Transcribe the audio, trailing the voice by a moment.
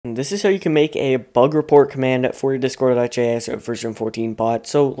And this is how you can make a bug report command for your Discord.js version 14 bot.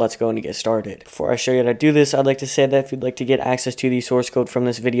 So let's go and get started. Before I show you how to do this, I'd like to say that if you'd like to get access to the source code from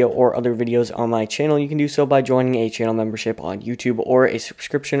this video or other videos on my channel, you can do so by joining a channel membership on YouTube or a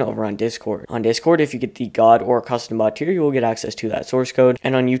subscription over on Discord. On Discord, if you get the God or custom bot tier, you will get access to that source code.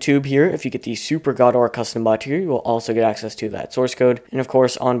 And on YouTube here, if you get the super God or custom bot tier, you will also get access to that source code. And of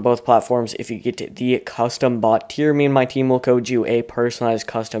course, on both platforms, if you get the custom bot tier, me and my team will code you a personalized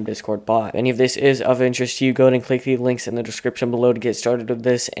custom Discord bot. If any of this is of interest to you, go ahead and click the links in the description below to get started with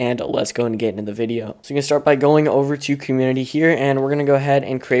this, and let's go and get into the video. So you can start by going over to community here, and we're going to go ahead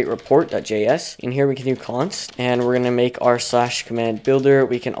and create report.js. In here we can do const, and we're going to make our / command builder.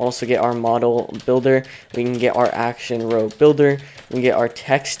 We can also get our model builder. We can get our action row builder. We can get our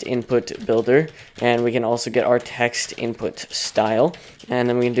text input builder, and we can also get our text input style. And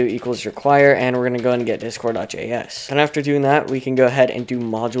then we can do equals require, and we're going to go ahead and get discord.js. And after doing that, we can go ahead and do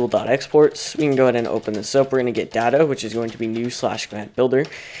module.exports. We can go ahead and open this up. We're going to get data, which is going to be new / command builder.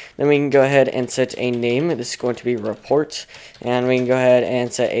 Then we can go ahead and set a name. This is going to be report. And we can go ahead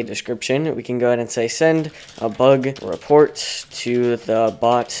and set a description. We can go ahead and say send a bug report to the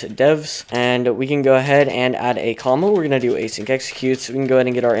bot devs. And we can go ahead and add a comma. We're going to do async executes. We can go ahead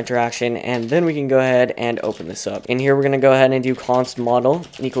and get our interaction, and then we can go ahead and open this up. In here, we're going to go ahead and do const model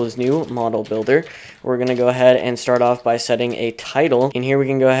equals new model builder. We're going to go ahead and start off by setting a title. In here, we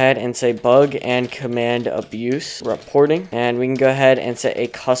can go ahead and say bug and command abuse reporting. And we can go ahead and set a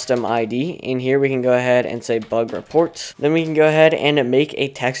custom ID. In here, we can go ahead and say bug reports. Then we can go ahead and make a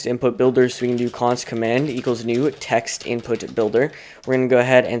text input builder. So we can do const command equals new text input builder. We're going to go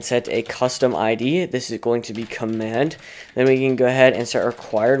ahead and set a custom ID. This is going to be command. Then we can go ahead and set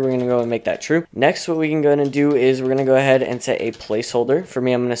required. We're going to go and make that true. Next, what we can go ahead and do is we're going to go ahead and set a placeholder. For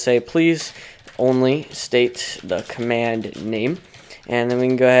me, I'm going to say please only state the command name. And then we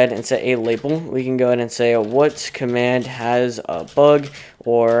can go ahead and set a label. We can go ahead and say what command has a bug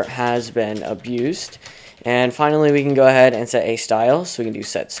or has been abused. And finally, we can go ahead and set a style. So we can do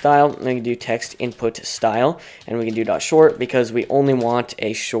set style, and we can do text input style, and we can do .short because we only want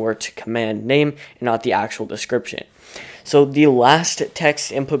a short command name and not the actual description. So the last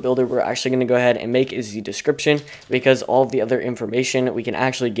text input builder we're actually going to go ahead and make is the description, because all of the other information we can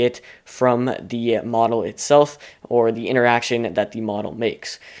actually get from the model itself or the interaction that the model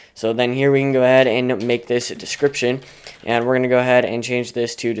makes. So then here we can go ahead and make this a description, and we're going to go ahead and change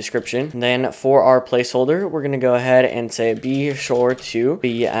this to description. Then for our placeholder, we're going to go ahead and say be sure to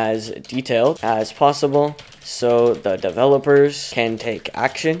be as detailed as possible so the developers can take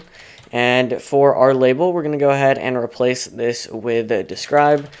action. And for our label, we're going to go ahead and replace this with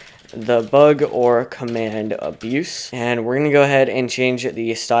describe the bug or command abuse. And we're going to go ahead and change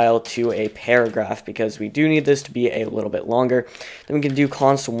the style to a paragraph because we do need this to be a little bit longer. Then we can do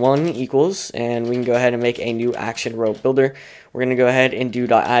const one equals, and we can go ahead and make a new action row builder. We're going to go ahead and do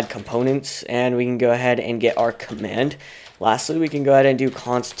 .add components, and we can go ahead and get our command. Lastly, we can go ahead and do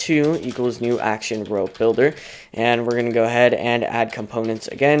const 2 equals new action row builder, and we're going to go ahead and add components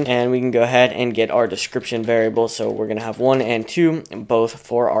again, and we can go ahead and get our description variable. So we're going to have 1 and 2 both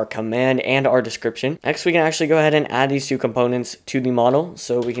for our command and our description. Next, we can actually go ahead and add these two components to the model.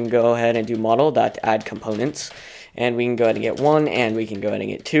 So we can go ahead and do model.add components, and we can go ahead and get 1, and we can go ahead and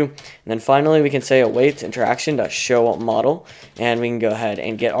get 2. And then finally, we can say await interaction.show model, and we can go ahead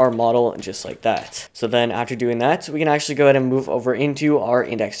and get our model just like that. So then after doing that, we can actually go ahead and move over into our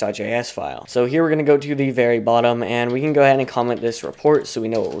index.js file. So here we're going to go to the very bottom, and we can go ahead and comment this report so we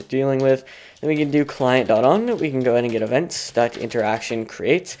know what we're dealing with. Then we can do client.on. We can go ahead and get events.interaction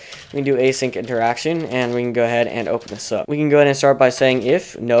create. We can do async interaction, and we can go ahead and open this up. We can go ahead and start by saying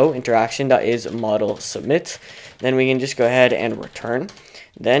if no interaction.is model submit. Then we can just go ahead and return.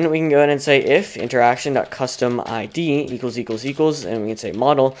 Then we can go ahead and say if interaction.custom ID equals, and we can say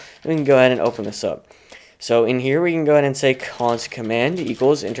model. And we can go ahead and open this up. So in here, we can go ahead and say const command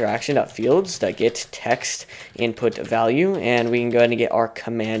equals interaction.fields.get text input value, and we can go ahead and get our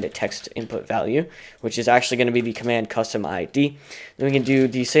command text input value, which is actually going to be the command custom ID. Then we can do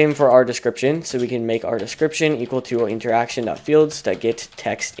the same for our description. So we can make our description equal to interaction.fields.get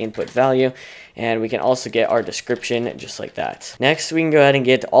text input value, and we can also get our description just like that. Next, we can go ahead and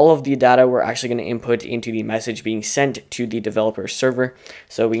get all of the data we're actually going to input into the message being sent to the developer server.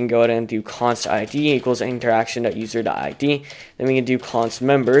 So we can go ahead and do const ID equals interaction.user.id. Then we can do const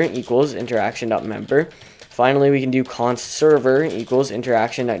member equals interaction.member. Finally, we can do const server equals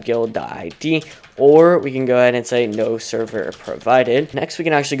interaction.guild.id, or we can go ahead and say no server provided. Next, we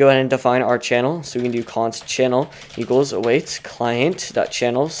can actually go ahead and define our channel. So we can do const channel equals await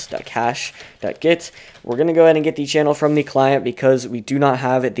client.channels.cache.get. we're going to go ahead and get the channel from the client because we do not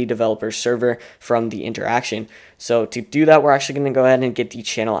have the developer server from the interaction. So to do that, we're actually going to go ahead and get the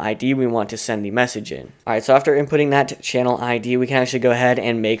channel ID we want to send the message in. All right, so after inputting that channel ID, we can actually go ahead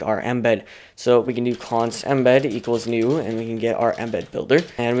and make our embed. So we can do const embed equals new, and we can get our embed builder.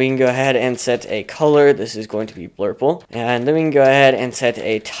 And we can go ahead and set a color. This is going to be blurple. And then we can go ahead and set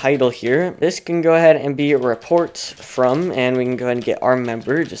a title here. This can go ahead and be report from, and we can go ahead and get our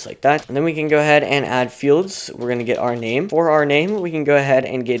member just like that. And then we can go ahead and add fields. We're going to get our name. For our name, we can go ahead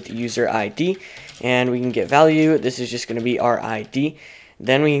and get user ID, and we can get value. This is just going to be our ID.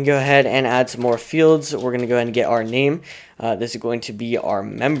 Then we can go ahead and add some more fields. We're going to go ahead and get our name. This is going to be our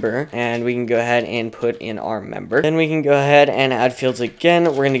member, and we can go ahead and put in our member. Then we can go ahead and add fields again.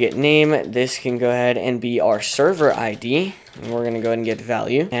 We're going to get name. This can go ahead and be our server ID. And we're going to go ahead and get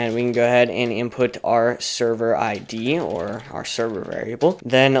value, and we can go ahead and input our server ID or our server variable.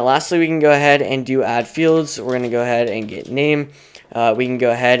 Then lastly, we can go ahead and do add fields. We're going to go ahead and get name. We can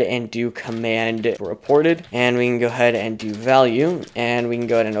go ahead and do command reported, and we can go ahead and do value, and we can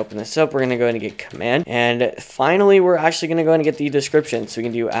go ahead and open this up. We're going to go ahead and get command, and finally we're actually going to go ahead and get the description. So we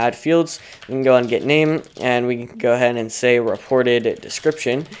can do add fields, we can go ahead and get name, and we can go ahead and say reported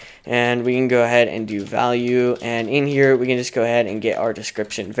description, and we can go ahead and do value, and in here we can just go ahead and get our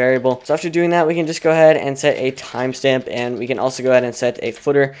description variable. So after doing that, we can just go ahead and set a timestamp, and we can also go ahead and set a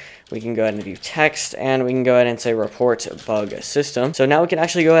footer. We can go ahead and do text, and we can go ahead and say report bug system. So now we can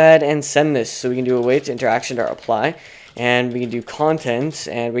actually go ahead and send this. So we can do await interaction.reply, and we can do content,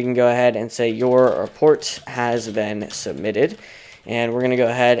 and we can go ahead and say your report has been submitted. And we're going to go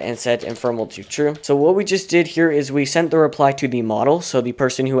ahead and set informal to true. So what we just did here is we sent the reply to the model. So the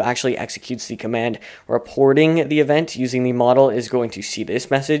person who actually executes the command reporting the event using the model is going to see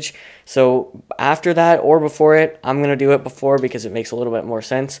this message. So after that or before it, I'm going to do it before because it makes a little bit more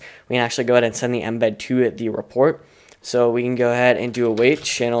sense. We can actually go ahead and send the embed to the report. So we can go ahead and do await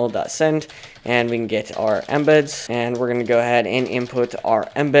channel.send, and we can get our embeds, and we're going to go ahead and input our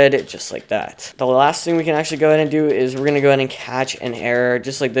embed just like that. The last thing we can actually go ahead and do is we're going to go ahead and catch an error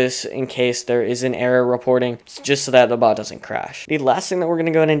just like this in case there is an error reporting, just so that the bot doesn't crash. The last thing that we're going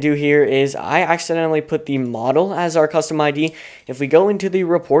to go ahead and do here is I accidentally put the model as our custom ID. If we go into the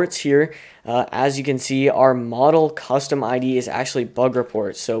reports here, as you can see, our model custom ID is actually bug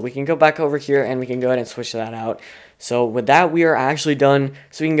report. So we can go back over here and we can go ahead and switch that out. So with that, we are actually done.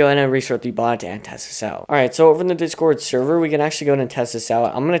 So we can go ahead and restart the bot and test this out. All right, so over in the Discord server, we can actually go ahead and test this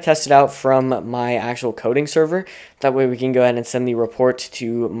out. I'm going to test it out from my actual coding server. That way we can go ahead and send the report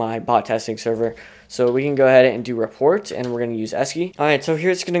to my bot testing server. So we can go ahead and do report, and we're going to use esky. All right, so here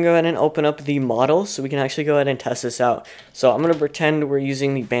it's going to go ahead and open up the model so we can actually go ahead and test this out. So I'm going to pretend we're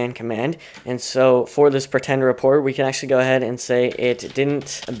using the ban command. And so for this pretend report, we can actually go ahead and say it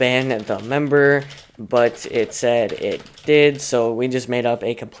didn't ban the member, but it said it did. So we just made up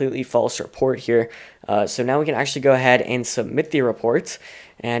a completely false report here. So now we can actually go ahead and submit the reports.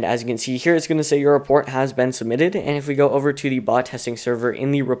 And as you can see here, it's going to say your report has been submitted. And if we go over to the bot testing server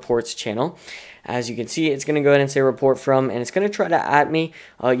in the reports channel, as you can see, it's going to go ahead and say report from, and it's going to try to at me.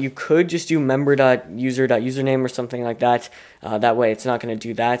 You could just do member.user.username or something like that. That way it's not going to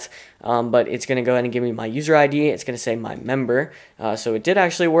do that. But it's going to go ahead and give me my user ID. It's going to say my member. So it did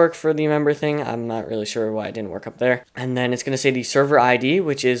actually work for the member thing. I'm not really sure why it didn't work up there. And then it's going to say the server ID,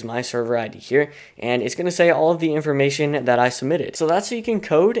 which is my server ID here. And it's going to say all of the information that I submitted. So that's how you can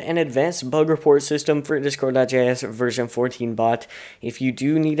code an advanced bug report system for Discord.js version 14 bot. If you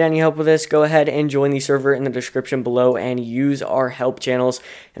do need any help with this, go ahead and join the server in the description below and use our help channels,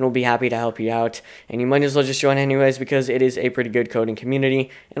 and we'll be happy to help you out. And you might as well just join anyways because it is a pretty good coding community.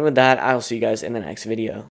 And with that, I'll see you guys in the next video.